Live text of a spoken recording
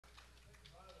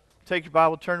Take your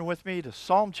Bible, turn with me to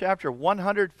Psalm chapter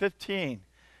 115.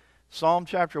 Psalm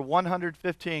chapter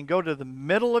 115. Go to the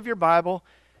middle of your Bible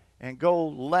and go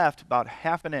left about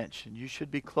half an inch, and you should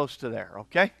be close to there,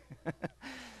 okay?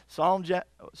 Psalm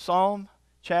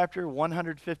chapter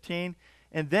 115.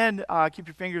 And then keep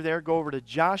your finger there, go over to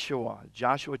Joshua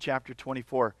chapter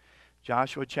 24.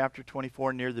 Joshua chapter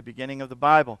 24, near the beginning of the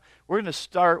Bible. We're going to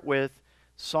start with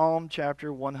Psalm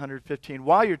chapter 115.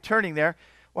 While you're turning there,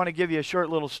 I want to give you a short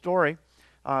little story.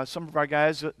 Some of our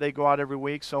guys, they go out every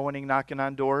week sewing, knocking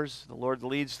on doors. The Lord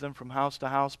leads them from house to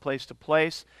house, place to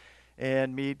place,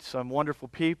 and meet some wonderful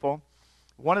people.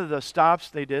 One of the stops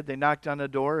they did, they knocked on the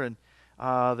door, and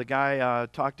the guy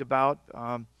talked about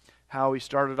how he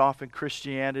started off in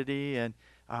Christianity, and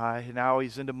now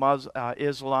he's into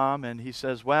Islam, and he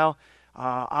says, well,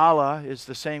 Allah is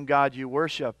the same God you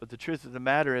worship, but the truth of the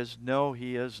matter is, no,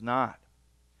 He is not.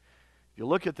 If you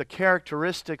look at the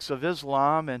characteristics of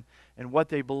Islam and what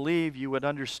they believe, you would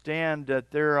understand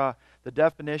that the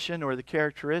definition or the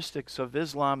characteristics of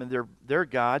Islam and their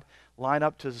God line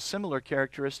up to the similar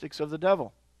characteristics of the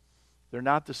devil. They're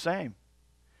not the same.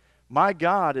 My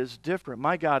God is different.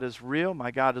 My God is real.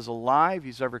 My God is alive.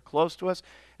 He's ever close to us.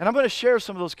 And I'm going to share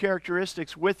some of those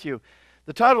characteristics with you.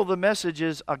 The title of the message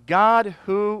is A God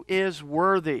Who is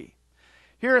Worthy.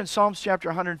 Here in Psalms chapter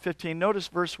 115, notice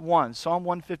verse 1. Psalm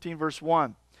 115, verse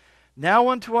 1. Not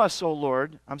unto us, O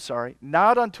Lord, not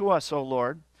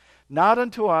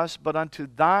unto us, but unto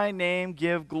thy name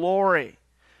give glory,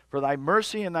 for thy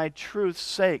mercy and thy truth's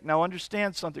sake. Now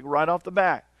understand something right off the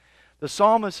bat. The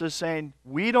psalmist is saying,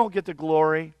 we don't get the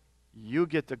glory, you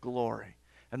get the glory.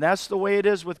 And that's the way it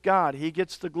is with God. He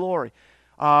gets the glory.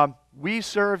 We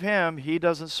serve Him, He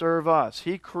doesn't serve us.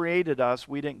 He created us,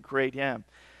 we didn't create Him.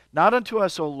 Not unto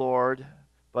us, O Lord,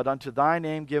 but unto thy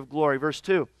name give glory. Verse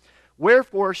 2.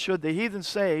 Wherefore should the heathen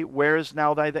say, where is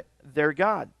now their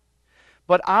God?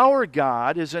 But our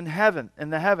God is in heaven, in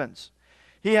the heavens.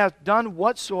 He hath done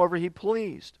whatsoever He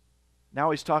pleased.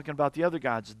 Now he's talking about the other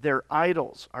gods. Their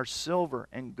idols are silver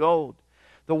and gold,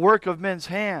 the work of men's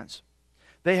hands.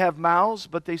 They have mouths,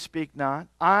 but they speak not.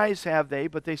 Eyes have they,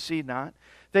 but they see not.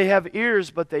 They have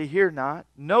ears, but they hear not.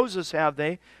 Noses have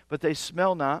they, but they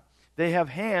smell not. They have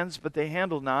hands, but they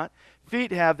handle not.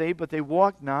 Feet have they, but they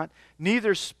walk not.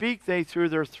 Neither speak they through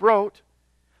their throat.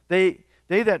 They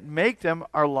that make them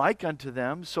are like unto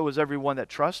them, so is every one that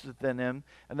trusteth in Him.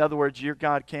 In other words, your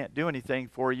God can't do anything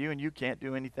for you, and you can't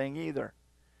do anything either.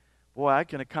 Boy, I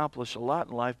can accomplish a lot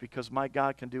in life because my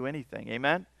God can do anything.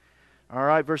 Amen? All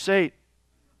right, verse 8.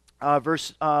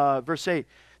 Verse 8.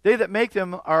 They that make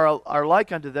them are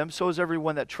like unto them, so is every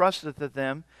one that trusteth in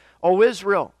them. O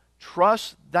Israel,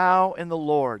 trust thou in the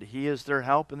Lord. He is their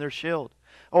help and their shield.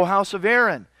 O house of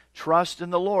Aaron, trust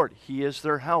in the Lord. He is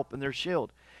their help and their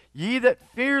shield. Ye that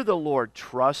fear the Lord,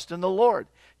 trust in the Lord.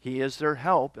 He is their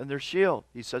help and their shield.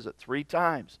 He says it 3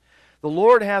 times. The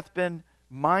Lord hath been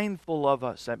mindful of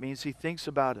us. That means He thinks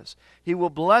about us. He will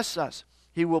bless us.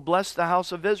 He will bless the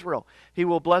house of Israel. He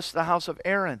will bless the house of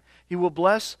Aaron. He will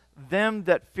bless them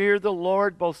that fear the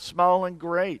Lord, both small and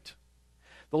great.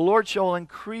 The Lord shall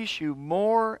increase you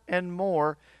more and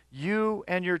more, you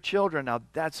and your children. Now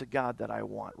that's a God that I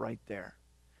want right there.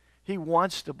 He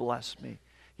wants to bless me.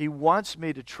 He wants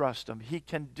me to trust Him. He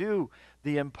can do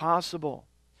the impossible.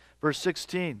 Verse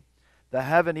 16,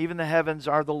 even the heavens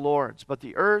are the Lord's, but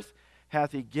the earth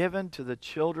hath He given to the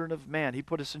children of man. He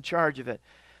put us in charge of it.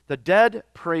 The dead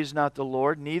praise not the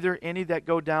Lord, neither any that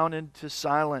go down into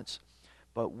silence.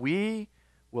 But we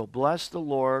will bless the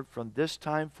Lord from this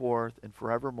time forth and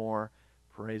forevermore.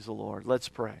 Praise the Lord. Let's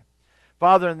pray.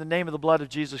 Father, in the name of the blood of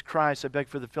Jesus Christ, I beg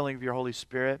for the filling of your Holy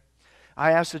Spirit.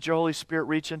 I ask that your Holy Spirit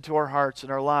reach into our hearts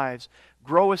and our lives.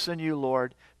 Grow us in you,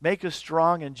 Lord. Make us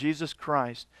strong in Jesus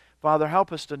Christ. Father,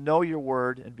 help us to know your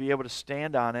word and be able to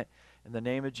stand on it. In the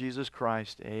name of Jesus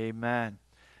Christ, amen.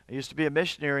 I used to be a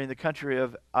missionary in the country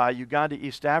of Uganda,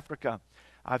 East Africa.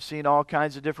 I've seen all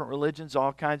kinds of different religions,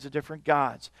 all kinds of different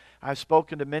gods. I've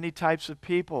spoken to many types of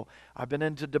people. I've been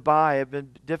into Dubai. I've been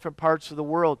to different parts of the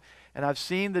world. And I've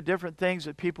seen the different things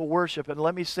that people worship. And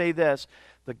let me say this.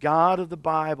 The God of the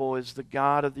Bible is the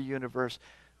God of the universe.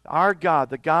 Our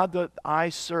God, the God that I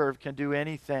serve, can do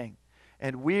anything.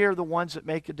 And we are the ones that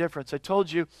make a difference. I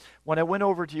told you when I went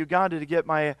over to Uganda to get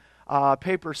my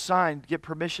paper signed, get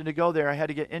permission to go there, I had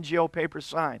to get NGO paper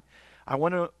signed. I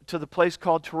went to the place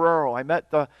called Tororo. I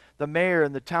met the mayor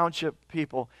and the township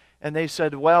people, and they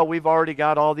said, well, we've already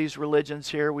got all these religions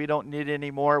here. We don't need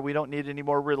any more. We don't need any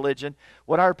more religion.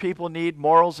 What our people need,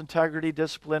 morals, integrity,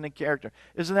 discipline, and character.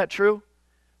 Isn't that true?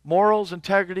 Morals,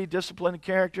 integrity, discipline, and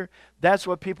character, that's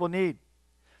what people need.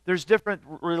 There's different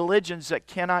religions that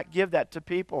cannot give that to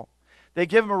people. They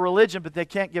give them a religion, but they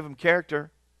can't give them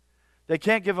character. They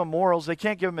can't give them morals. They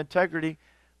can't give them integrity.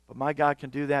 But my God can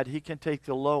do that. He can take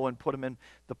the low and put him in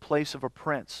the place of a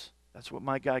prince. That's what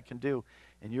my God can do.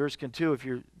 And yours can too if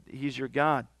He's your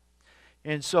God.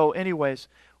 And so anyways,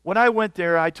 when I went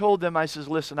there, I told them, I says,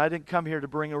 listen, I didn't come here to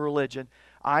bring a religion.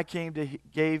 I came to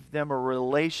gave them a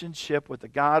relationship with the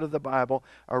God of the Bible,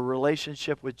 a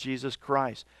relationship with Jesus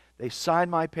Christ. They signed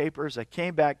my papers. I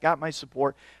came back, got my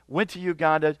support, went to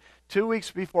Uganda 2 weeks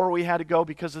before we had to go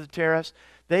because of the tariffs.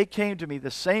 They came to me,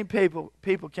 the same people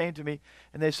came to me,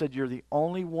 and they said, you're the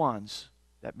only ones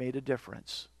that made a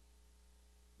difference.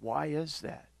 Why is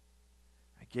that?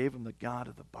 I gave them the God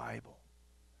of the Bible.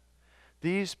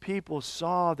 These people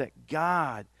saw that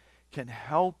God can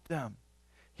help them.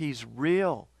 He's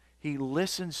real. He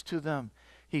listens to them.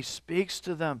 He speaks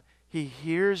to them. He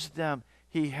hears them.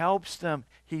 He helps them.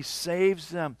 He saves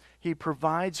them. He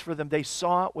provides for them. They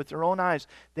saw it with their own eyes.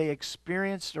 They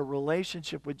experienced a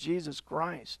relationship with Jesus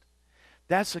Christ.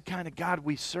 That's the kind of God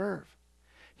we serve.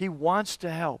 He wants to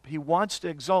help. He wants to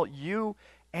exalt you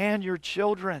and your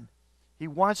children. He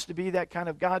wants to be that kind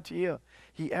of God to you.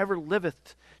 He ever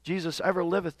liveth, Jesus ever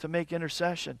liveth to make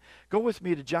intercession. Go with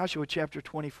me to Joshua chapter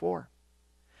 24.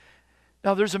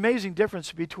 Now there's amazing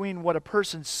difference between what a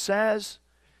person says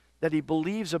that he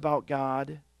believes about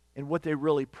God and what they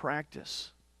really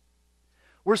practice.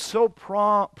 We're so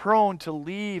prone to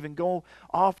leave and go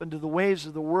off into the ways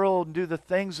of the world and do the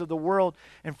things of the world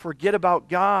and forget about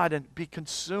God and be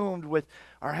consumed with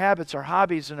our habits, our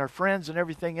hobbies, and our friends and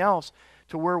everything else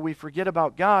to where we forget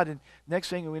about God. And next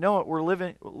thing we know it, we're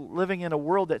living in a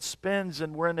world that spins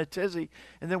and we're in a tizzy.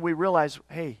 And then we realize,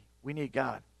 hey, we need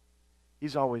God.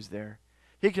 He's always there.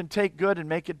 He can take good and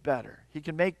make it better. He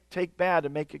can take bad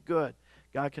and make it good.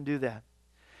 God can do that.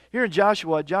 Here in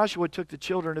Joshua, Joshua took the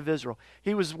children of Israel.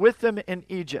 He was with them in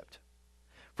Egypt.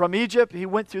 From Egypt, he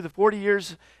went through the 40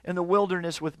 years in the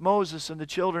wilderness with Moses and the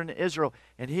children of Israel,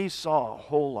 and he saw a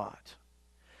whole lot.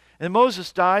 And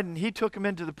Moses died, and he took them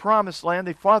into the promised land.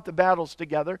 They fought the battles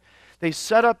together. They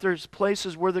set up their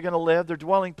places where they're going to live, their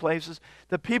dwelling places.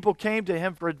 The people came to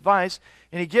him for advice,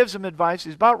 and he gives them advice.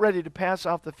 He's about ready to pass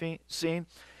off the scene,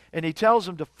 and he tells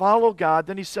them to follow God.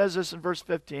 Then he says this in verse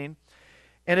 15,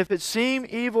 and if it seem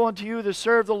evil unto you to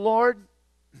serve the Lord,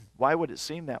 why would it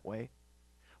seem that way?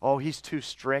 Oh, he's too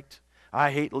strict. I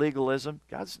hate legalism.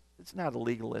 It's not a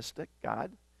legalistic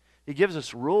God. He gives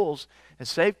us rules and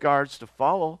safeguards to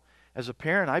follow. As a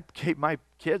parent, I gave my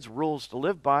kids rules to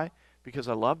live by because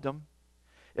I loved them.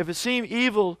 If it seem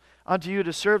evil unto you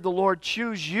to serve the Lord,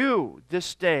 choose you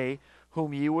this day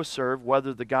whom ye will serve,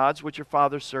 whether the gods which your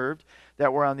father served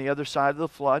that were on the other side of the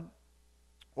flood,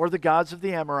 or the gods of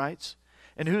the Amorites,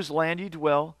 in whose land ye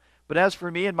dwell. But as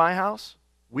for me and my house,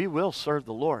 we will serve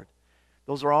the Lord.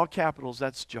 Those are all capitals.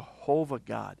 That's Jehovah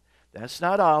God. That's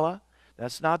not Allah.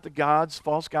 That's not the gods,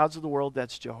 false gods of the world.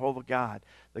 That's Jehovah God,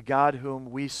 the God whom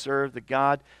we serve, the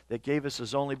God that gave us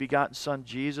His only begotten Son,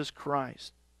 Jesus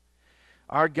Christ.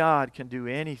 Our God can do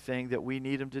anything that we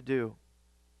need Him to do.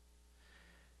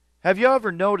 Have you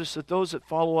ever noticed that those that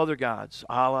follow other gods,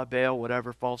 Allah, Baal,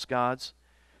 whatever, false gods,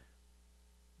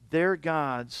 their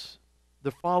gods,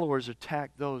 the followers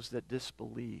attack those that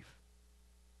disbelieve.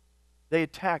 They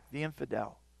attack the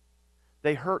infidel.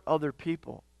 They hurt other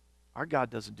people. Our God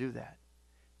doesn't do that.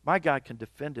 My God can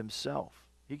defend Himself.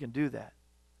 He can do that.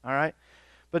 All right?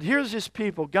 But here's His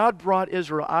people. God brought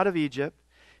Israel out of Egypt.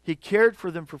 He cared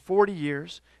for them for 40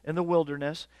 years in the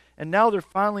wilderness. And now they're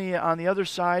finally on the other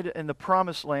side in the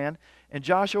promised land. And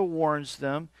Joshua warns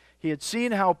them. He had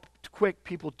seen how quick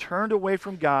people turned away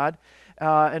from God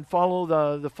and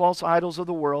follow the false idols of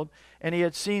the world. And he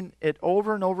had seen it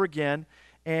over and over again.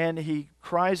 And he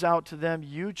cries out to them,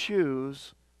 you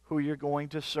choose who you're going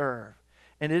to serve.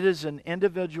 And it is an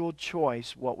individual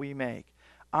choice what we make.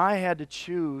 I had to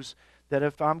choose that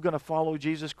if I'm going to follow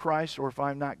Jesus Christ or if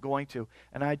I'm not going to.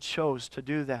 And I chose to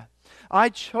do that. I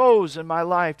chose in my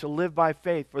life to live by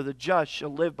faith, for the just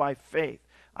shall live by faith.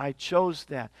 I chose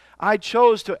that. I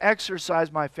chose to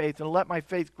exercise my faith and let my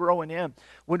faith grow in Him.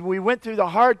 When we went through the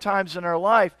hard times in our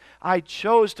life, I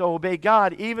chose to obey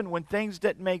God even when things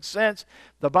didn't make sense.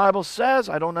 The Bible says,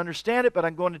 I don't understand it, but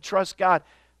I'm going to trust God.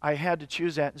 I had to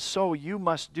choose that. And so you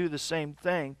must do the same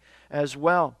thing as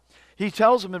well. He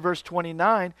tells them in verse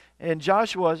 29, and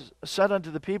Joshua said unto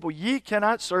the people, ye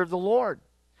cannot serve the Lord.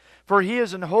 For He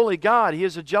is an holy God. He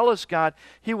is a jealous God.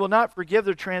 He will not forgive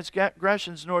their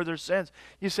transgressions nor their sins.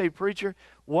 You say, preacher,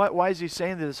 why is He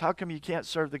saying this? How come you can't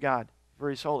serve the God? For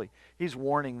He's holy. He's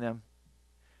warning them.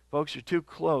 Folks, you're too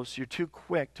close. You're too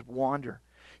quick to wander.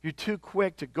 You're too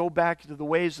quick to go back to the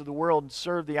ways of the world and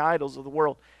serve the idols of the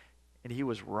world. And he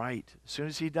was right. As soon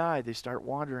as he died, they start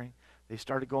wandering. They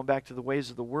started going back to the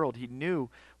ways of the world. He knew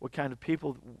what kind of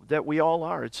people that we all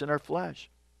are. It's in our flesh.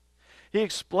 He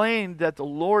explained that the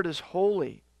Lord is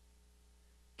holy.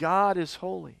 God is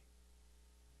holy.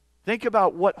 Think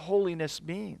about what holiness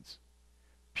means.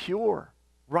 Pure,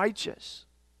 righteous.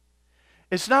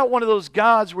 It's not one of those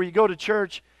gods where you go to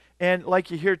church and, like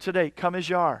you hear today, come as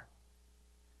you are.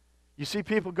 You see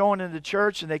people going into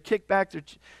church and they kick back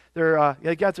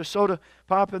they got their soda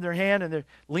pop in their hand and they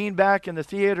lean back in the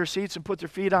theater seats and put their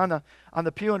feet on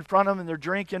the pew in front of them and they're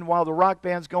drinking while the rock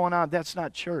band's going on. That's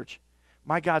not church.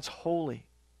 My God's holy.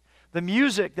 The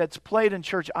music that's played in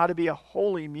church ought to be a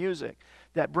holy music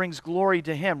that brings glory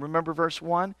to Him. Remember verse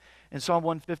 1 in Psalm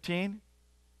 115?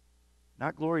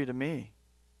 Not glory to me.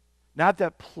 Not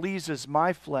that pleases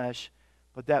my flesh,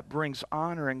 but that brings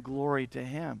honor and glory to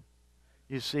Him.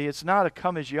 You see, it's not a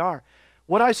come as you are.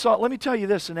 What I saw, let me tell you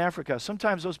this in Africa,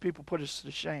 sometimes those people put us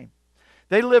to shame.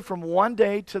 They live from one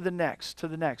day to the next, to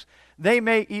the next. They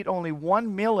may eat only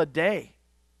one meal a day.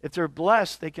 If they're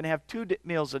blessed, they can have 2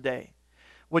 meals a day,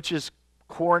 which is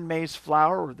corn, maize,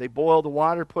 flour. They boil the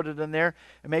water, put it in there,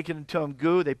 and make it into a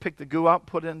goo. They pick the goo out,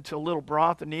 put it into a little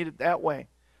broth, and eat it that way.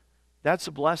 That's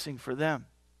a blessing for them.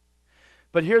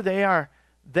 But here they are.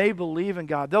 They believe in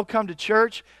God. They'll come to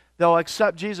church. They'll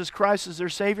accept Jesus Christ as their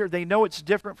Savior. They know it's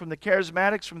different from the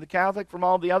Charismatics, from the Catholic, from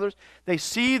all the others. They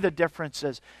see the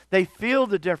differences. They feel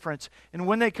the difference. And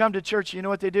when they come to church, you know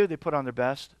what they do? They put on their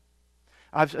best.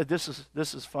 This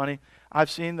is funny.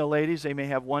 I've seen the ladies. They may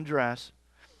have one dress.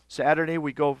 Saturday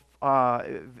we go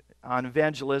on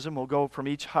evangelism. We'll go from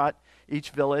each hut, each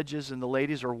villages, and the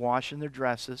ladies are washing their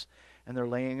dresses, and they're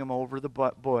laying them over the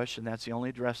bush, and that's the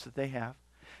only dress that they have.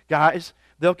 Guys,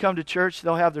 they'll come to church.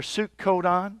 They'll have their suit coat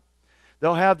on.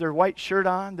 They'll have their white shirt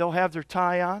on. They'll have their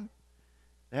tie on.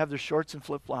 They have their shorts and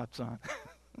flip-flops on.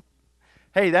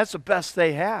 Hey, that's the best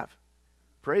they have.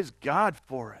 Praise God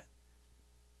for it.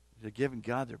 They're giving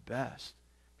God their best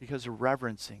because they're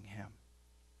reverencing Him.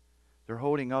 They're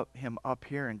holding Him up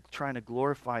here and trying to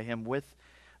glorify Him with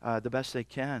the best they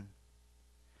can.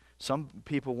 Some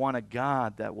people want a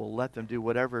God that will let them do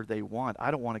whatever they want. I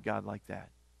don't want a God like that.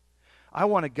 I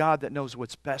want a God that knows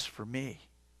what's best for me.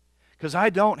 Because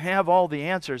I don't have all the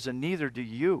answers, and neither do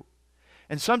you.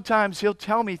 And sometimes He'll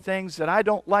tell me things that I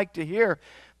don't like to hear,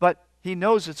 but He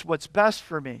knows it's what's best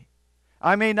for me.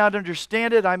 I may not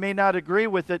understand it, I may not agree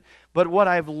with it, but what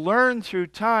I've learned through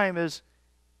time is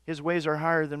His ways are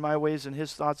higher than my ways, and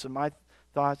His thoughts and my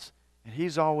thoughts, and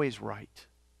He's always right.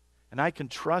 And I can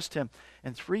trust Him.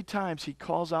 And 3 times He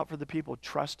calls out for the people,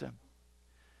 trust Him.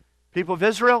 People of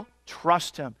Israel,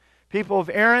 trust Him. People of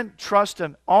Aaron, trust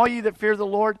Him. All ye that fear the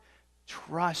Lord,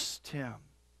 trust Him.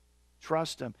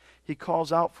 Trust Him. He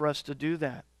calls out for us to do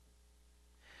that.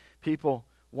 People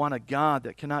want a God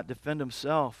that cannot defend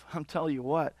Himself. I'm telling you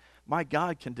what, my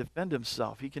God can defend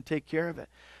Himself. He can take care of it.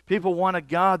 People want a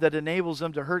God that enables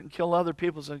them to hurt and kill other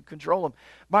people and control them.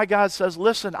 My God says,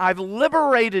 listen, I've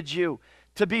liberated you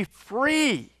to be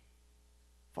free.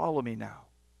 Follow me now.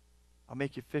 I'll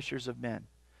make you fishers of men.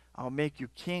 I'll make you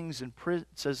kings and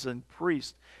princes and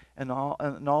priests and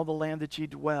all the land that ye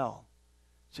dwell.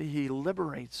 See, He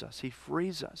liberates us. He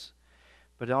frees us.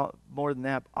 But more than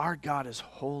that, our God is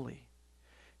holy.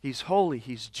 He's holy.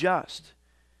 He's just.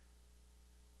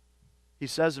 He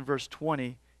says in verse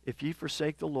 20, if ye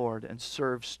forsake the Lord and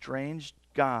serve strange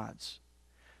gods,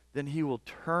 then He will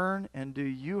turn and do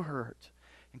you hurt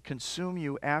and consume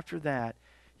you. After that,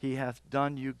 He hath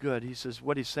done you good. He says,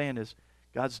 what He's saying is,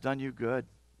 God's done you good.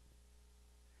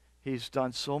 He's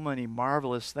done so many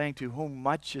marvelous things. To whom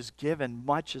much is given,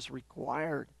 much is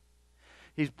required.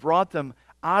 He's brought them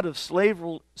out of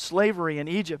slavery in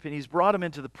Egypt, and He's brought them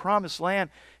into the promised land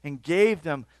and gave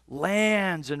them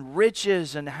lands and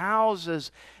riches and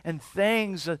houses and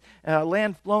things,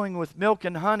 land flowing with milk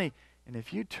and honey. And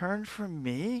if you turn from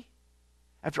me,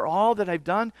 after all that I've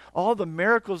done, all the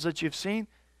miracles that you've seen,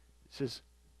 He says,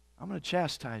 I'm going to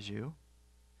chastise you.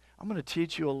 I'm going to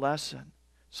teach you a lesson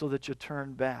so that you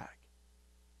turn back.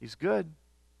 He's good.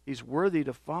 He's worthy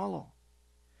to follow.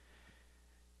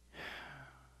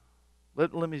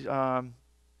 Let me, let's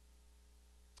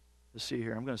see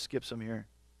here. I'm going to skip some here.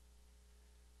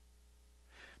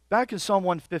 Back in Psalm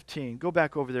 115, go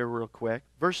back over there real quick.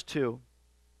 Verse 2.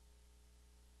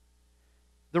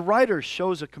 The writer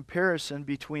shows a comparison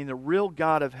between the real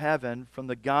God of heaven from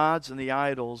the gods and the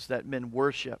idols that men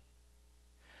worship.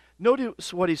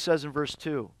 Notice what he says in verse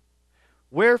 2.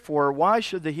 Wherefore, why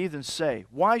should the heathen say?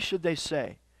 Why should they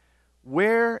say,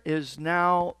 where is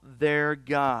now their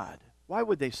God? Why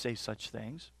would they say such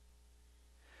things?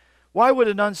 Why would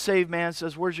an unsaved man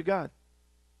says, where's your God?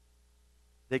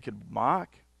 They could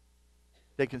mock.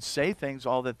 They can say things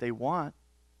all that they want.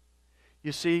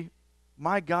 You see,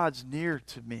 my God's near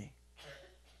to me.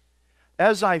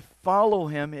 As I follow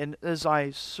him and as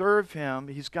I serve him,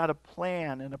 he's got a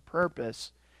plan and a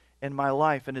purpose in my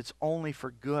life, and it's only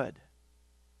for good.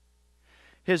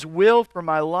 His will for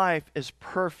my life is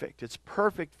perfect. It's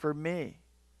perfect for me.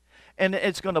 And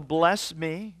it's going to bless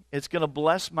me. It's going to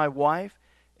bless my wife.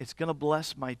 It's going to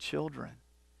bless my children.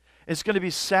 It's going to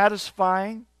be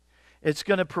satisfying. It's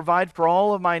going to provide for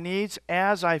all of my needs.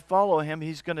 As I follow him,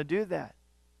 he's going to do that.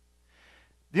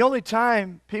 The only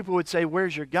time people would say,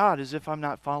 where's your God, is if I'm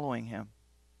not following him,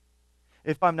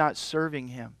 if I'm not serving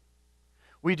him.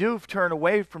 We do turn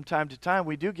away from time to time.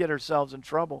 We do get ourselves in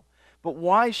trouble. But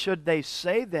why should they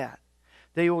say that?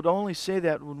 They would only say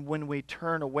that when we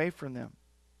turn away from them.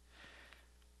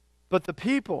 But the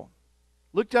people,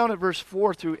 look down at verse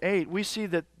 4 through 8, we see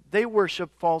that they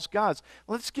worship false gods.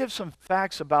 Let's give some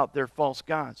facts about their false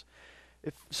gods.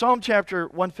 If Psalm chapter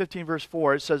 115, verse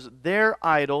 4, it says, their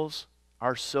idols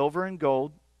are silver and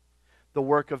gold, the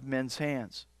work of men's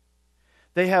hands.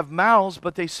 They have mouths,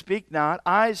 but they speak not.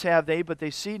 Eyes have they, but they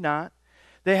see not.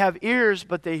 They have ears,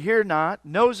 but they hear not.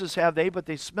 Noses have they, but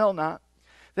they smell not.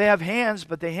 They have hands,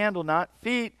 but they handle not.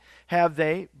 Feet have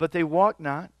they, but they walk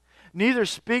not. Neither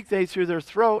speak they through their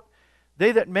throat.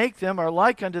 They that make them are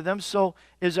like unto them, so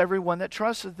is everyone that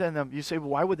trusteth in them. You say, well,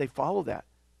 why would they follow that?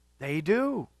 They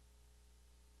do.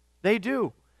 They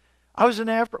do.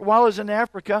 While I was in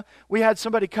Africa, we had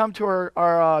somebody come to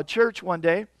our church one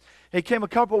day. He came a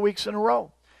couple weeks in a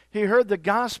row. He heard the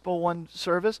gospel one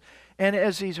service, and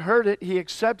as he's heard it, he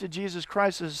accepted Jesus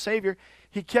Christ as a Savior.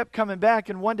 He kept coming back,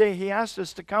 and one day he asked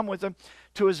us to come with him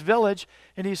to his village,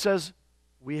 and he says,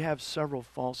 we have several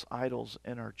false idols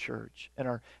in our church, in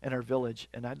our village,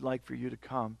 and I'd like for you to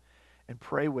come and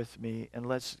pray with me, and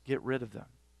let's get rid of them.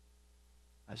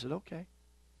 I said, okay.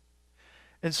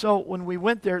 And so when we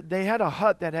went there, they had a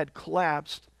hut that had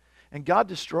collapsed, and God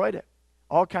destroyed it.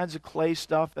 All kinds of clay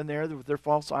stuff in there with their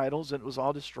false idols, and it was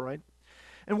all destroyed.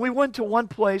 And we went to one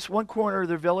place, one corner of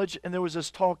their village, and there was this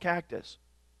tall cactus.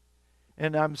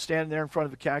 And I'm standing there in front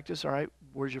of the cactus. All right,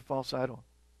 where's your false idol?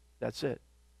 That's it.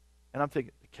 And I'm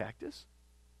thinking, the cactus?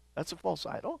 That's a false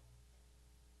idol?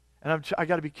 And I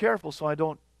got to be careful so I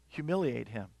don't humiliate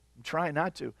him. I'm trying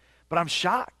not to. But I'm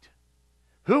shocked.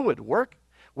 Who would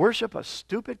worship a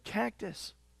stupid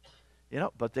cactus? You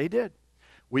know, but they did.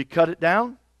 We cut it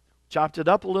down, chopped it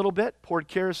up a little bit, poured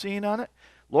kerosene on it.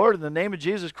 Lord, in the name of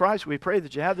Jesus Christ, we pray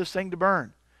that you have this thing to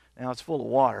burn. Now it's full of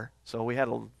water, so we had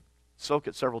to soak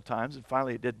it several times, and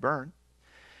finally it did burn.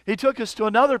 He took us to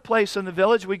another place in the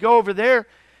village. We go over there,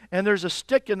 and there's a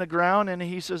stick in the ground, and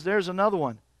he says, there's another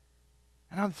one.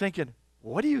 And I'm thinking,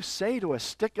 what do you say to a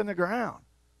stick in the ground?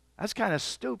 That's kind of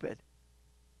stupid.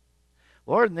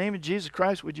 Lord, in the name of Jesus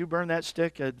Christ, would you burn that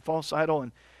stick, a false idol,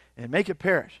 and make it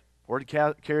perish? Poured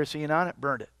kerosene on it,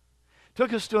 burned it.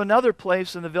 Took us to another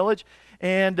place in the village,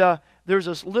 and there's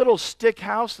this little stick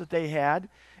house that they had,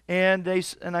 and I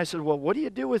said, well, what do you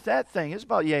do with that thing? It's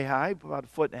about yay high,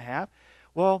 about 1.5 feet.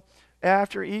 Well,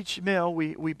 after each meal,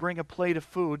 we bring a plate of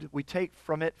food. We take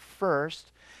from it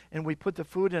first, and we put the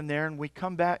food in there, and we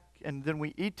come back, and then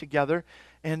we eat together,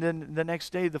 and then the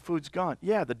next day the food's gone.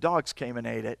 Yeah, the dogs came and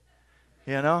ate it,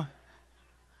 you know.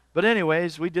 But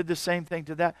anyways, we did the same thing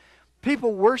to that.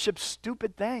 People worship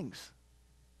stupid things.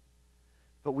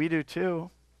 But we do too.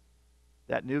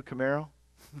 That new Camaro.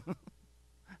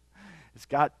 It's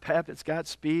got pep, it's got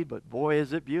speed, but boy,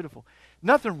 is it beautiful.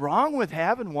 Nothing wrong with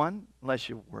having one unless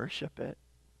you worship it.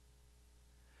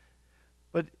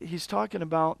 But he's talking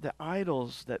about the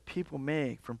idols that people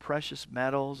make from precious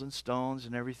metals and stones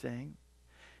and everything.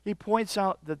 He points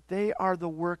out that they are the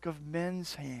work of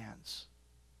men's hands.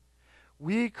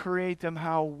 We create them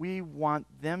how we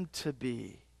want them to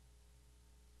be.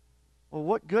 Well,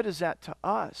 what good is that to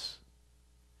us?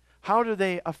 How do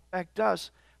they affect us?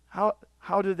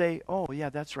 How do they, oh yeah,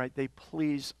 that's right, they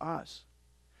please us.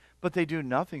 But they do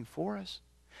nothing for us.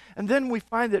 And then we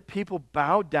find that people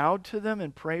bow down to them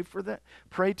and pray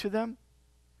to them.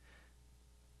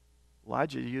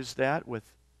 Elijah used that with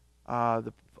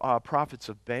the prophets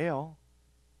of Baal.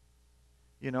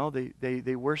 You know,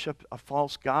 they worship a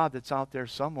false god that's out there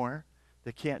somewhere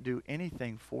that can't do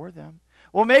anything for them.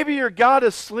 Well, maybe your God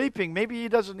is sleeping. Maybe he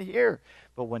doesn't hear.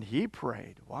 But when he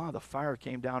prayed, wow, the fire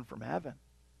came down from heaven.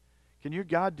 Can your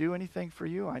God do anything for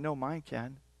you? I know mine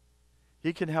can.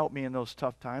 He can help me in those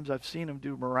tough times. I've seen him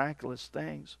do miraculous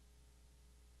things.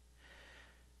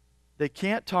 They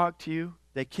can't talk to you.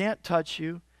 They can't touch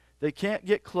you. They can't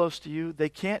get close to you. They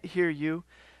can't hear you.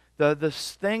 The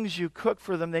things you cook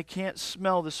for them, they can't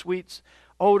smell the sweet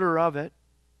odor of it.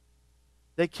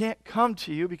 They can't come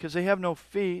to you because they have no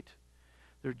feet.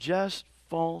 They're just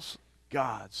false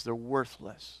gods. They're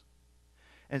worthless.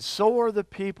 And so are the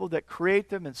people that create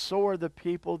them, and so are the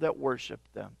people that worship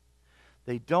them.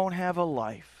 They don't have a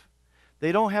life.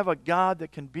 They don't have a God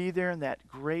that can be there in that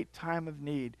great time of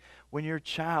need when your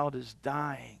child is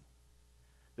dying.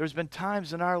 There's been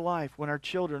times in our life when our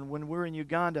children, when we're in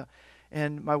Uganda,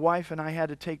 and my wife and I had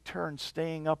to take turns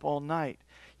staying up all night.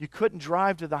 You couldn't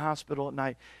drive to the hospital at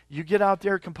night. You get out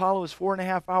there, Kampala is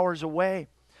 4.5 hours away.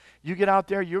 You get out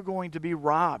there, you're going to be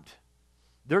robbed.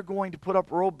 They're going to put up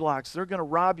roadblocks. They're going to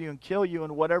rob you and kill you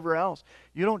and whatever else.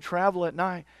 You don't travel at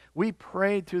night. We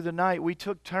prayed through the night. We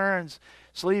took turns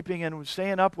sleeping and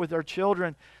staying up with our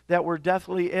children that were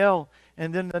deathly ill.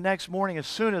 And then the next morning, as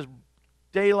soon as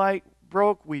daylight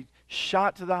broke, we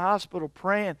shot to the hospital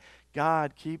praying,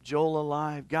 God, keep Joel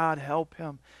alive. God, help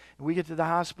him. And we get to the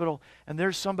hospital, and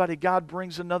there's somebody. God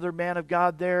brings another man of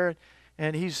God there,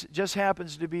 and he just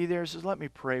happens to be there. He says, let me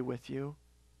pray with you.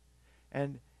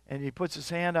 And he puts his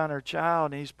hand on our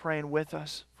child, and he's praying with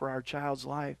us for our child's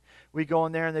life. We go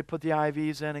in there, and they put the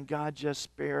IVs in, and God just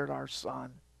spared our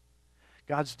son.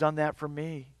 God's done that for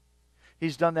me.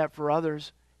 He's done that for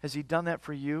others. Has he done that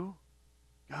for you?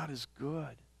 God is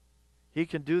good. He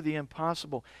can do the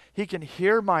impossible. He can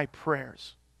hear my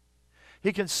prayers.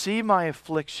 He can see my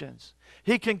afflictions.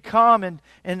 He can come in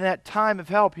that time of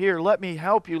help. Here, let me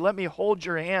help you. Let me hold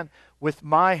your hand with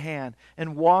my hand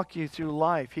and walk you through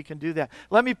life. He can do that.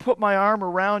 Let me put my arm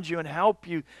around you and help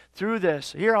you through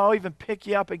this. Here, I'll even pick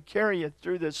you up and carry you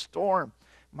through this storm.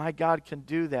 My God can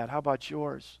do that. How about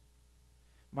yours?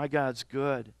 My God's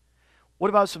good. What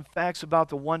about some facts about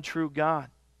the one true God?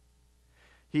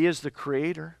 He is the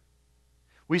creator.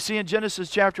 We see in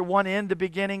Genesis chapter 1, in the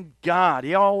beginning, God.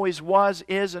 He always was,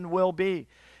 is, and will be.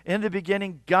 In the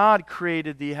beginning, God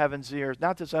created the heavens and the earth.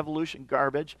 Not this evolution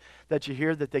garbage that you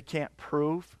hear that they can't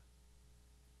prove.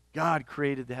 God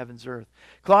created the heavens and earth.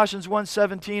 Colossians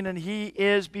 1:17, and he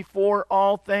is before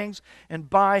all things, and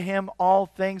by him all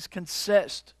things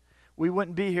consist. We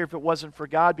wouldn't be here if it wasn't for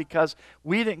God, because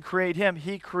we didn't create him.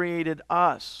 He created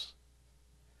us.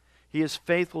 He is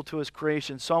faithful to his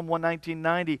creation. Psalm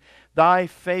 119:90, thy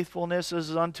faithfulness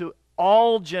is unto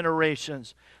all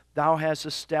generations. Thou hast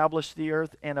established the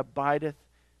earth and abideth,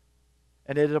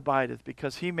 and it abideth.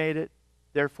 Because he made it,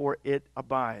 therefore it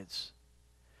abides.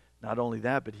 Not only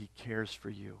that, but he cares for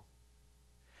you.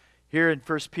 Here in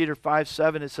 1 Peter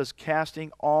 5:7, it says,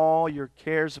 casting all your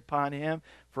cares upon him,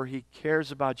 for he cares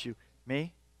about you.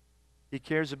 Me? He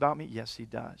cares about me? Yes, he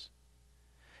does.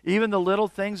 Even the little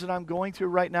things that I'm going through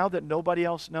right now that nobody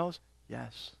else knows?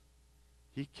 Yes.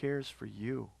 He cares for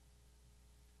you.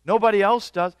 Nobody else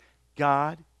does.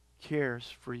 God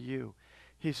cares for you.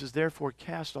 He says, therefore,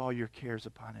 cast all your cares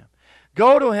upon him.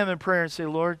 Go to him in prayer and say,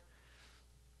 Lord,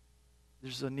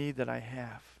 there's a need that I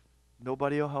have.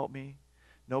 Nobody will help me.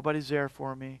 Nobody's there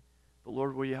for me. But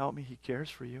Lord, will you help me? He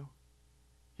cares for you.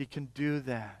 He can do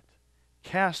that.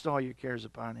 Cast all your cares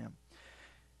upon him.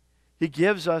 He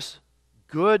gives us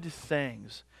good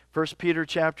things. 1 Peter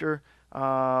chapter,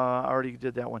 I already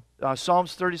did that one.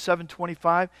 Psalms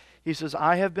 37:25, he says,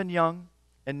 I have been young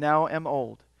and now am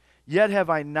old. Yet have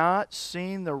I not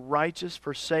seen the righteous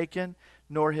forsaken,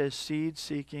 nor his seed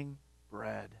seeking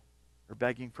bread, or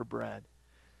begging for bread.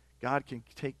 God can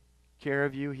take care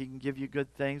of you. He can give you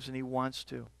good things, and he wants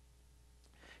to.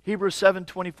 Hebrews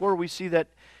 7:24, we see that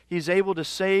he's able to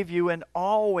save you and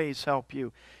always help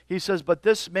you. He says, but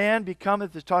this man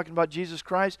becometh, is talking about Jesus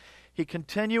Christ, he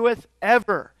continueth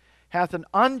ever, hath an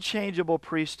unchangeable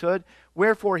priesthood,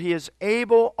 wherefore he is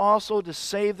able also to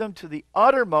save them to the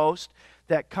uttermost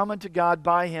that come unto God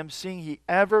by him, seeing he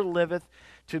ever liveth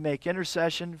to make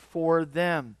intercession for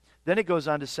them. Then it goes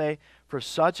on to say, for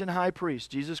such an high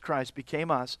priest, Jesus Christ, became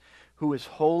us, who is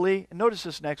holy, and notice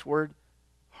this next word,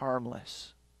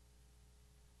 harmless.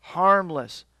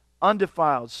 Harmless,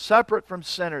 undefiled, separate from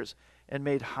sinners, and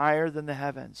made higher than the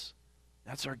heavens.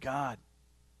 That's our God.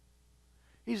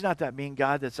 He's not that mean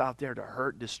God that's out there to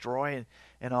hurt, destroy,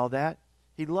 and all that.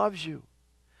 He loves you.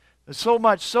 And so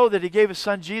much so that he gave his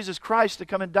son Jesus Christ to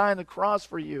come and die on the cross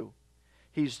for you.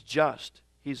 He's just.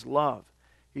 He's love.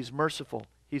 He's merciful.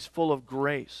 He's full of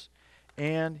grace.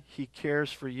 And he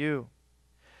cares for you.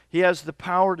 He has the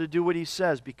power to do what he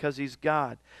says because he's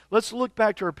God. Let's look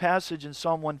back to our passage in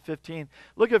Psalm 115.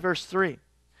 Look at verse 3.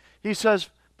 He says,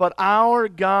 but our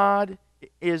God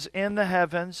is in the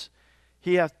heavens.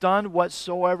 He hath done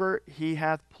whatsoever he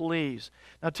hath pleased.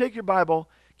 Now take your Bible.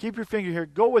 Keep your finger here.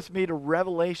 Go with me to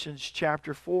Revelation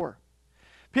chapter 4.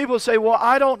 People say, well,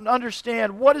 I don't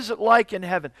understand. What is it like in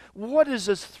heaven? What is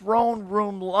this throne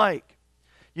room like?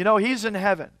 You know, he's in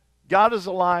heaven. God is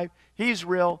alive. He's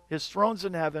real. His throne's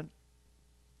in heaven.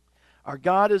 Our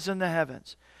God is in the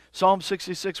heavens. Psalm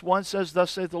 66:1 says,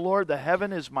 thus saith the Lord, the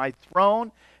heaven is my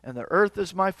throne, and the earth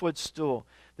is my footstool.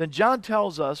 Then John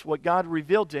tells us what God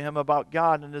revealed to him about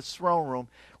God in his throne room.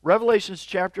 Revelation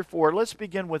chapter 4. Let's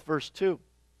begin with verse 2.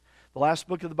 The last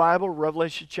book of the Bible,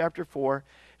 Revelation chapter 4.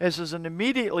 It says, and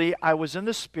immediately I was in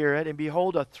the Spirit, and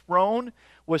behold, a throne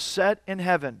was set in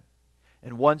heaven.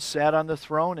 And one sat on the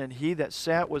throne, and he that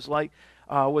sat was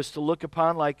to look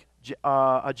upon like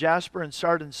a jasper and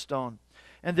sardine stone.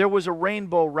 And there was a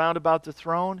rainbow round about the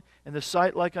throne, and the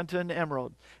sight like unto an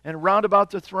emerald. And round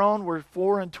about the throne were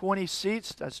 24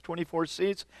 seats, that's 24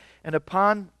 seats, and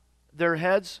upon their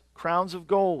heads crowns of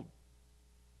gold.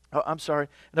 And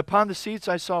upon the seats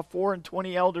I saw 24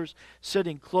 elders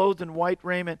sitting, clothed in white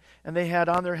raiment, and they had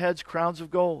on their heads crowns of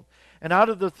gold. And out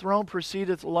of the throne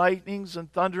proceedeth lightnings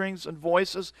and thunderings and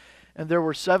voices, and there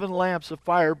were 7 lamps of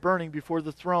fire burning before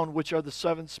the throne, which are the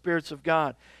 7 spirits of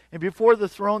God. And before the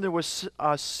throne there was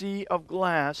a sea of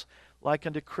glass like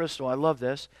unto crystal. I love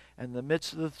this. And in the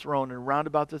midst of the throne and round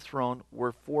about the throne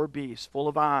were 4 beasts, full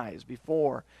of eyes,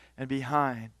 before and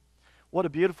behind. What a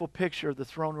beautiful picture of the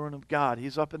throne room of God.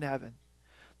 He's up in heaven.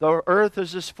 The earth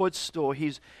is his footstool.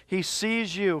 He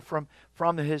sees you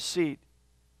from his seat.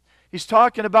 He's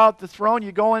talking about the throne.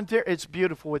 You go in there, it's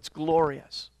beautiful, it's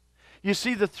glorious. You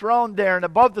see the throne there, and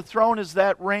above the throne is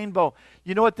that rainbow.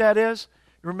 You know what that is?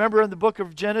 Remember in the book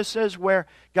of Genesis where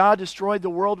God destroyed the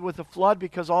world with a flood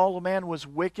because all of man was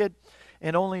wicked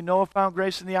and only Noah found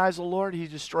grace in the eyes of the Lord? He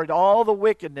destroyed all the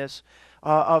wickedness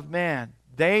of man.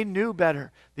 They knew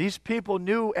better. These people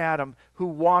knew Adam, who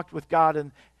walked with God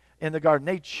in the garden.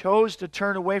 They chose to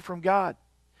turn away from God.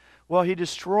 Well, he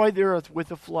destroyed the earth with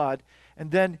a flood,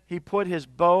 and then he put his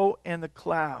bow in the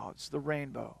clouds, the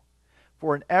rainbow,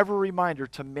 for an ever reminder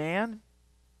to man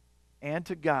and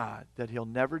to God that he'll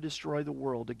never destroy the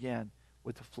world again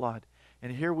with the flood.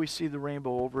 And here we see the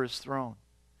rainbow over his throne.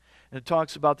 And it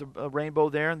talks about the rainbow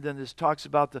there, and then this talks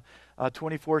about the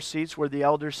 24 seats where the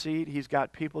elders seat. He's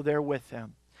got people there with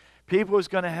him. People who's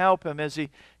going to help him as he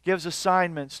gives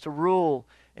assignments to rule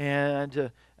and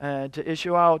to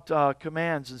issue out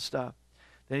commands and stuff.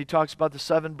 Then he talks about the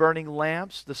 7 burning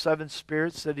lamps, the 7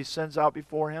 spirits that he sends out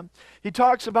before him. He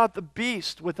talks about the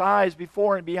beast with eyes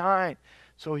before and behind,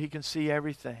 so he can see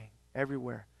everything,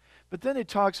 everywhere. But then it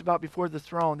talks about before the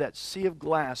throne, that sea of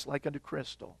glass like unto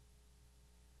crystal.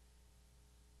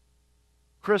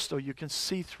 Crystal, you can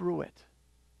see through it.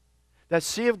 That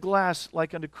sea of glass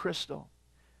like unto crystal,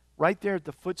 right there at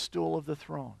the footstool of the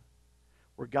throne,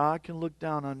 where God can look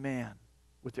down on man,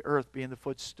 with the earth being the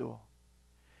footstool.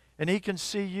 And he can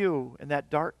see you in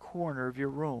that dark corner of your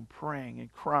room praying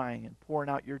and crying and pouring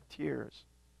out your tears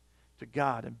to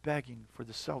God and begging for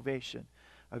the salvation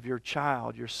of your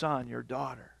child, your son, your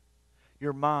daughter,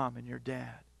 your mom and your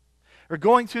dad. Or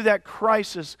going through that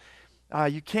crisis,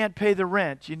 you can't pay the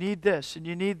rent, you need this and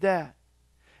you need that.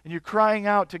 And you're crying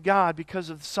out to God because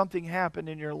of something happened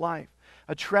in your life,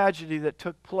 a tragedy that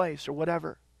took place or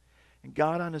whatever. And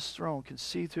God on his throne can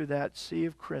see through that sea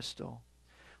of crystal,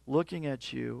 looking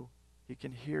at you. He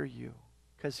can hear you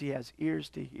because he has ears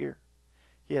to hear.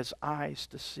 He has eyes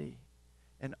to see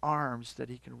and arms that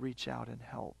he can reach out and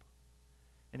help.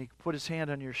 And he can put his hand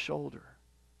on your shoulder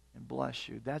and bless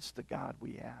you. That's the God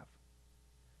we have.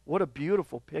 What a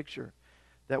beautiful picture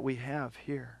that we have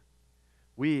here.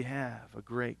 We have a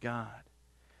great God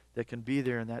that can be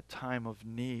there in that time of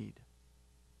need.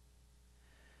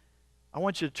 I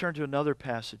want you to turn to another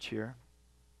passage here.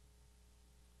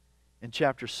 In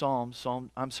Psalms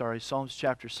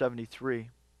chapter 73.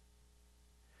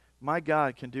 My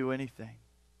God can do anything.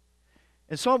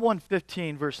 In Psalm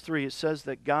 115, verse 3, it says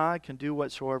that God can do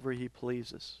whatsoever he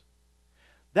pleases.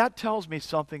 That tells me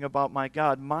something about my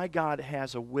God. My God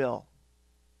has a will.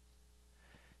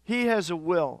 He has a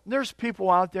will. There's people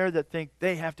out there that think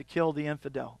they have to kill the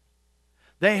infidel.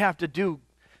 They have to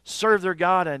serve their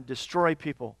God and destroy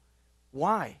people.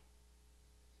 Why?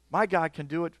 My God can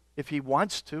do it if he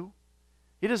wants to.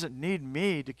 He doesn't need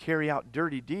me to carry out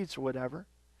dirty deeds or whatever.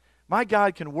 My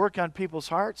God can work on people's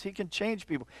hearts. He can change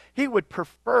people. He would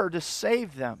prefer to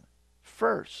save them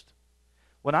first.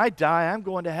 When I die, I'm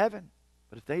going to heaven.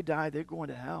 But if they die, they're going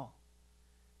to hell.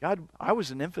 God, I was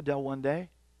an infidel one day.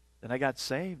 Then I got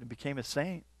saved and became a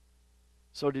saint.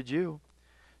 So did you.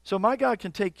 So my God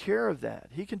can take care of that.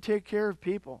 He can take care of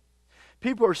people.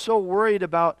 People are so worried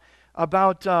about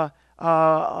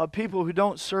people who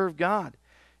don't serve God.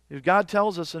 God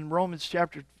tells us in Romans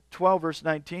chapter 12, verse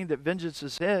 19, that vengeance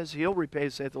is his. He'll repay,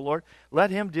 saith the Lord.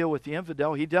 Let him deal with the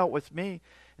infidel. He dealt with me.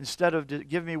 Instead of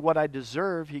giving me what I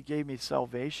deserve, he gave me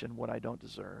salvation, what I don't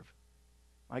deserve.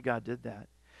 My God did that.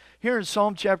 Here in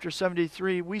Psalm chapter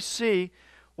 73, we see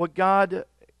what God,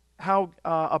 how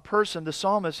a person, the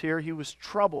psalmist here, he was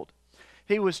troubled.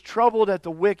 He was troubled at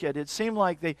the wicked. It seemed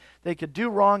like they could do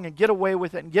wrong and get away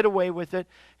with it and get away with it.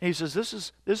 And he says, this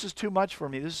is too much for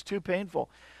me. This is too painful.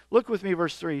 Look with me,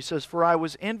 verse 3. He says, for I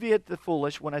was envious at the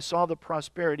foolish when I saw the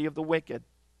prosperity of the wicked.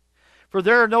 For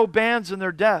there are no bands in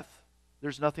their death.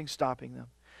 There's nothing stopping them.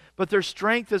 But their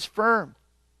strength is firm.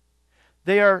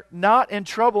 They are not in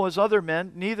trouble as other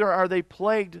men, neither are they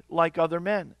plagued like other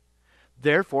men.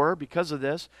 Therefore, because of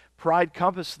this, pride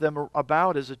compassed them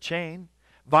about as a chain.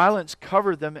 Violence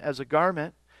covered them as a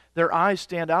garment. Their eyes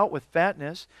stand out with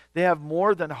fatness. They have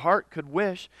more than heart could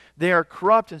wish. They are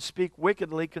corrupt and speak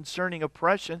wickedly concerning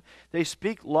oppression. They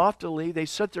speak loftily. They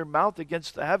set their mouth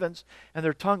against the heavens, and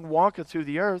their tongue walketh through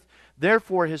the earth.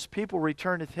 Therefore his people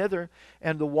returneth hither,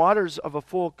 and the waters of a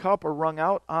full cup are wrung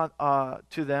out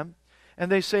to them. And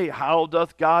they say, how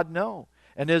doth God know?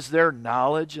 And is there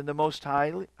knowledge in the Most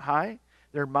High?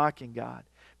 They're mocking God.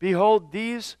 Behold,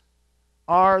 these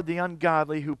are the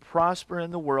ungodly who prosper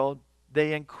in the world.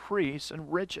 They increase in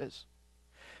riches.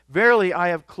 Verily, I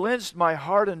have cleansed my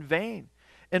heart in vain,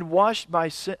 and washed my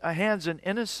hands in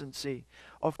innocency.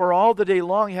 For all the day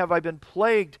long have I been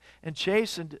plagued and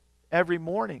chastened every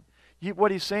morning.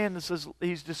 What he's saying is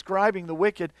he's describing the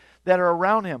wicked that are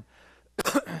around him.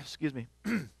 Excuse me.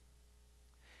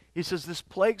 He says, this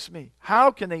plagues me.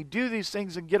 How can they do these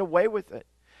things and get away with it?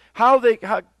 How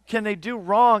can they do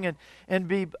wrong and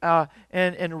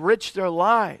enrich their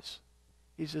lives?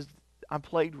 He says, I'm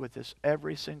plagued with this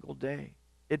every single day.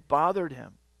 It bothered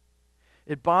him.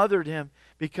 It bothered him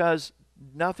because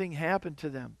nothing happened to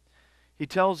them. He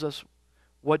tells us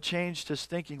what changed his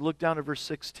thinking. Look down at verse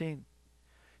 16.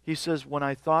 He says, when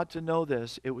I thought to know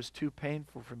this, it was too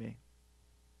painful for me.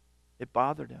 It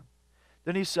bothered him.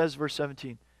 Then he says, verse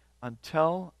 17,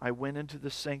 until I went into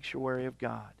the sanctuary of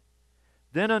God.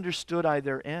 Then understood I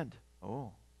their end.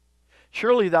 Oh,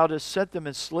 surely thou dost set them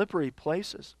in slippery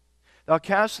places. Thou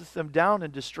castest them down in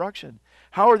destruction.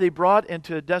 How are they brought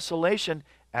into desolation?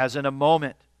 As in a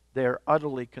moment they are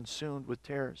utterly consumed with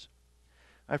terrors.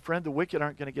 My friend, the wicked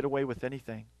aren't going to get away with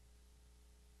anything.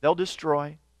 They'll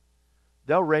destroy,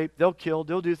 they'll rape, they'll kill,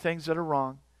 they'll do things that are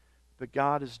wrong. But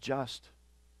God is just.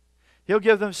 He'll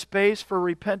give them space for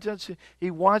repentance.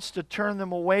 He wants to turn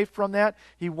them away from that.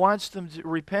 He wants them to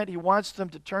repent. He wants them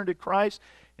to turn to Christ.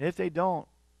 And if they don't,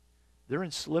 they're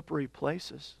in slippery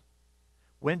places.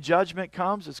 When judgment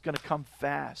comes, it's going to come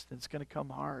fast. And it's going to come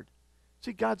hard.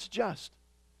 See, God's just.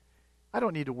 I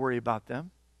don't need to worry about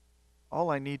them. All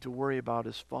I need to worry about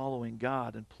is following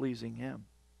God and pleasing Him.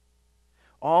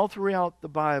 All throughout the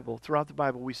Bible,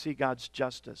 we see God's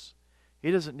justice.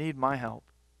 He doesn't need my help.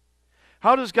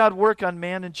 How does God work on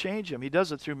man and change him? He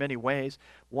does it through many ways.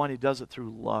 One, He does it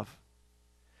through love.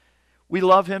 We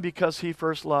love Him because He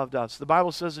first loved us. The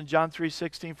Bible says in John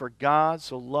 3:16, for God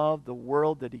so loved the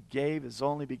world that He gave His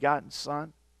only begotten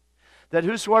Son, that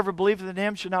whosoever believeth in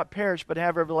Him should not perish but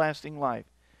have everlasting life.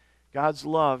 God's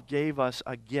love gave us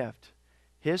a gift.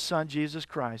 His Son, Jesus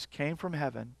Christ, came from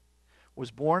heaven,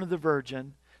 was born of the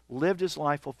Virgin, lived His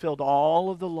life, fulfilled all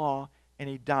of the law, and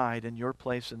He died in your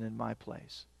place and in my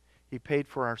place. He paid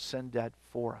for our sin debt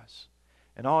for us.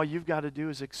 And all you've got to do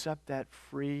is accept that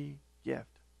free gift.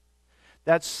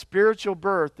 That spiritual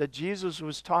birth that Jesus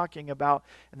was talking about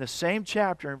in the same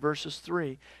chapter in verses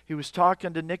 3. He was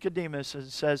talking to Nicodemus and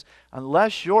says,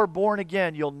 unless you're born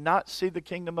again, you'll not see the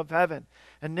kingdom of heaven.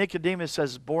 And Nicodemus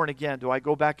says, born again. Do I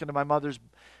go back into my mother's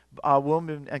womb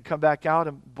and come back out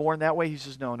and born that way? He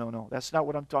says, no. That's not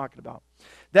what I'm talking about.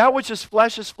 That which is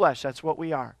flesh is flesh. That's what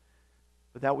we are.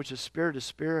 But that which is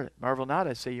spirit. Marvel not,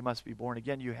 I say you must be born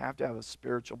again. You have to have a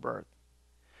spiritual birth.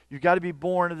 You've got to be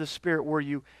born of the Spirit where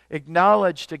you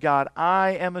acknowledge to God,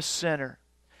 I am a sinner.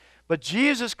 But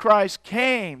Jesus Christ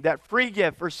came, that free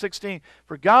gift, verse 16,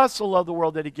 for God so loved the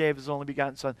world that He gave His only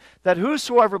begotten Son, that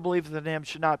whosoever believeth in Him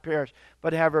should not perish,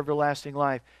 but have everlasting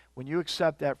life. When you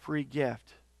accept that free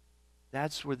gift,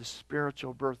 that's where the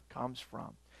spiritual birth comes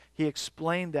from. He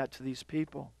explained that to these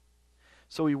people.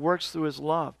 So He works through His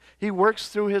love. He works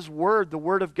through His Word, the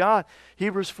Word of God.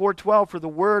 Hebrews 4:12, for the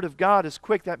Word of God is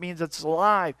quick. That means it's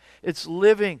alive, it's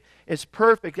living, it's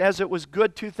perfect. As it was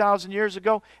good 2,000 years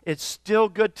ago, it's still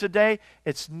good today.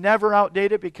 It's never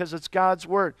outdated because it's God's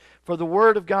Word. For the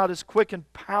Word of God is quick and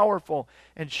powerful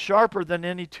and sharper than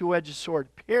any two-edged sword,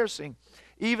 piercing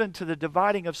even to the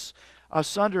dividing of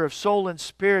asunder of soul and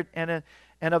spirit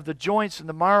and of the joints and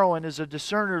the marrow, and is a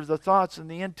discerner of the thoughts and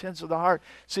the intents of the heart.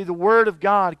 See, the Word of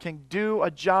God can do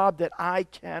a job that I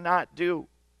cannot do.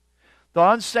 The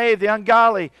unsaved, the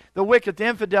ungodly, the wicked, the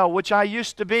infidel, which I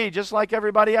used to be, just like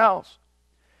everybody else.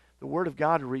 The Word of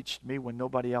God reached me when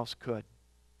nobody else could.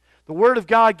 The Word of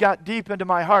God got deep into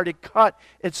my heart. It cut,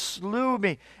 it slew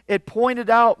me. It pointed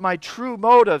out my true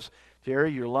motives.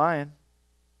 Terry, you're lying.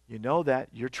 You know that.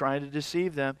 You're trying to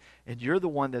deceive them, and you're the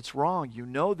one that's wrong. You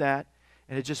know that.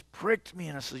 And it just pricked me,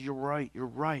 and I said, you're right, you're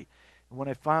right. And when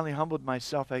I finally humbled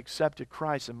myself, I accepted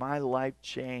Christ, and my life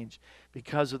changed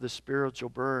because of the spiritual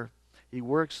birth. He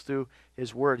works through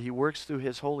His Word. He works through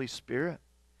His Holy Spirit.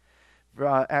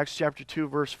 Acts chapter 2,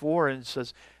 verse 4, and it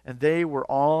says, and they were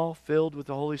all filled with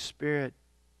the Holy Spirit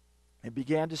and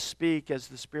began to speak as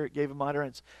the Spirit gave them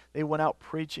utterance. They went out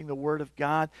preaching the Word of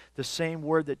God. The same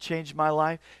Word that changed my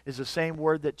life is the same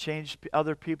Word that changed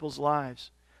other people's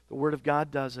lives. The Word of God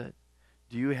does it.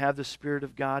 Do you have the Spirit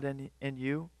of God in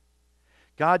you?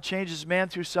 God changes man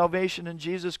through salvation in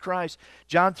Jesus Christ.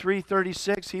 John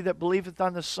 3:36, he that believeth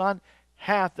on the Son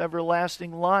hath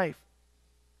everlasting life.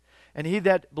 And he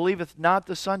that believeth not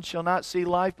the Son shall not see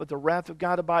life, but the wrath of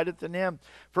God abideth in him.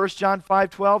 1 John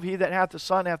 5:12, he that hath the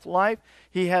Son hath life.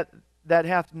 That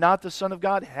hath not the Son of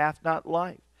God hath not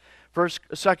life.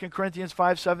 2 Corinthians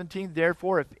 5:17,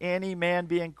 therefore if any man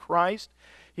be in Christ,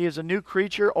 he is a new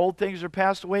creature. Old things are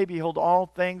passed away. Behold, all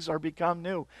things are become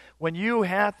new. When you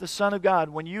have the Son of God,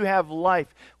 when you have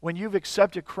life, when you've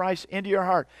accepted Christ into your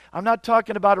heart, I'm not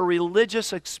talking about a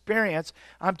religious experience.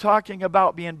 I'm talking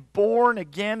about being born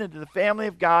again into the family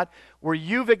of God where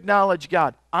you've acknowledged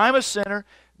God. I'm a sinner.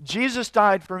 Jesus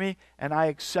died for me, and I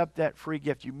accept that free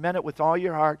gift. You meant it with all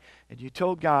your heart, and you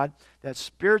told God that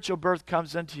spiritual birth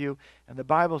comes into you, and the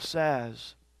Bible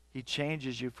says He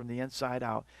changes you from the inside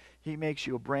out. He makes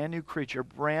you a brand new creature,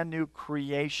 brand new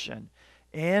creation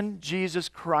in Jesus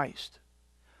Christ.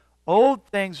 Old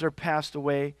things are passed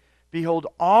away. Behold,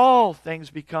 all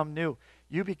things become new.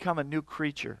 You become a new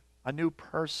creature, a new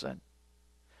person.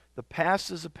 The past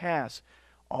is the past.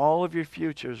 All of your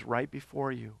future is right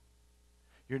before you.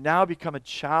 You're now become a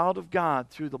child of God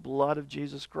through the blood of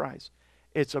Jesus Christ.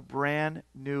 It's a brand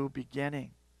new beginning.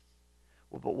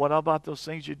 Well, but what about those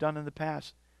things you've done in the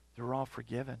past? They're all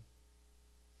forgiven.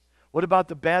 What about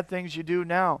the bad things you do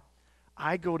now?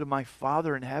 I go to my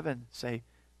Father in heaven and say,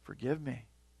 forgive me.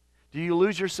 Do you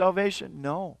lose your salvation?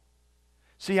 No.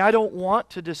 See, I don't want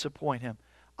to disappoint Him.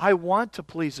 I want to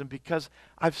please Him because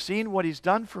I've seen what He's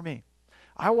done for me.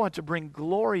 I want to bring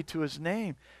glory to His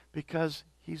name because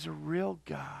He's a real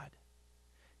God.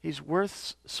 He's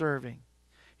worth serving.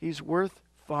 He's worth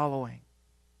following.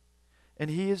 And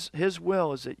His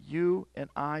will is that you and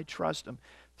I trust Him.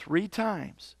 3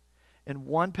 times. In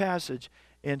one passage,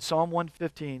 in Psalm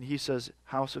 115, he says,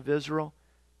 House of Israel,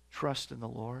 trust in the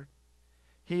Lord.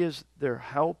 He is their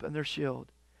help and their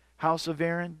shield. House of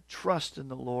Aaron, trust in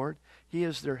the Lord. He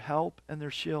is their help and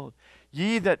their shield.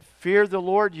 Ye that fear the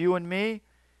Lord, you and me,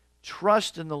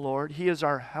 trust in the Lord. He is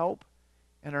our help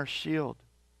and our shield.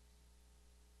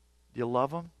 Do you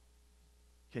love Him?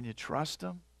 Can you trust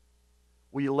Him?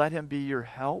 Will you let Him be your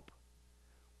help?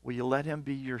 Will you let Him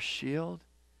be your shield?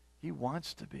 He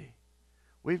wants to be.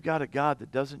 We've got a God that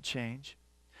doesn't change.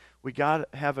 We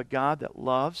got to have a God that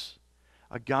loves,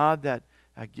 a God that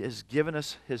has given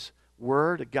us His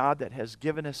Word, a God that has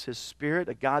given us His Spirit,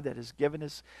 a God that has given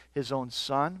us His own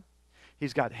Son.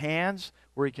 He's got hands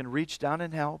where He can reach down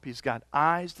and help. He's got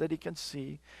eyes that He can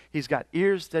see. He's got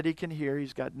ears that He can hear.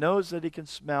 He's got nose that He can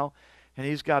smell. And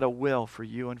He's got a will for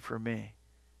you and for me.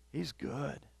 He's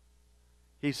good.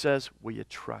 He says, will you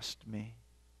trust me?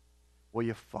 Will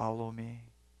you follow me?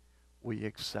 Will you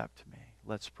accept me?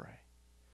 Let's pray.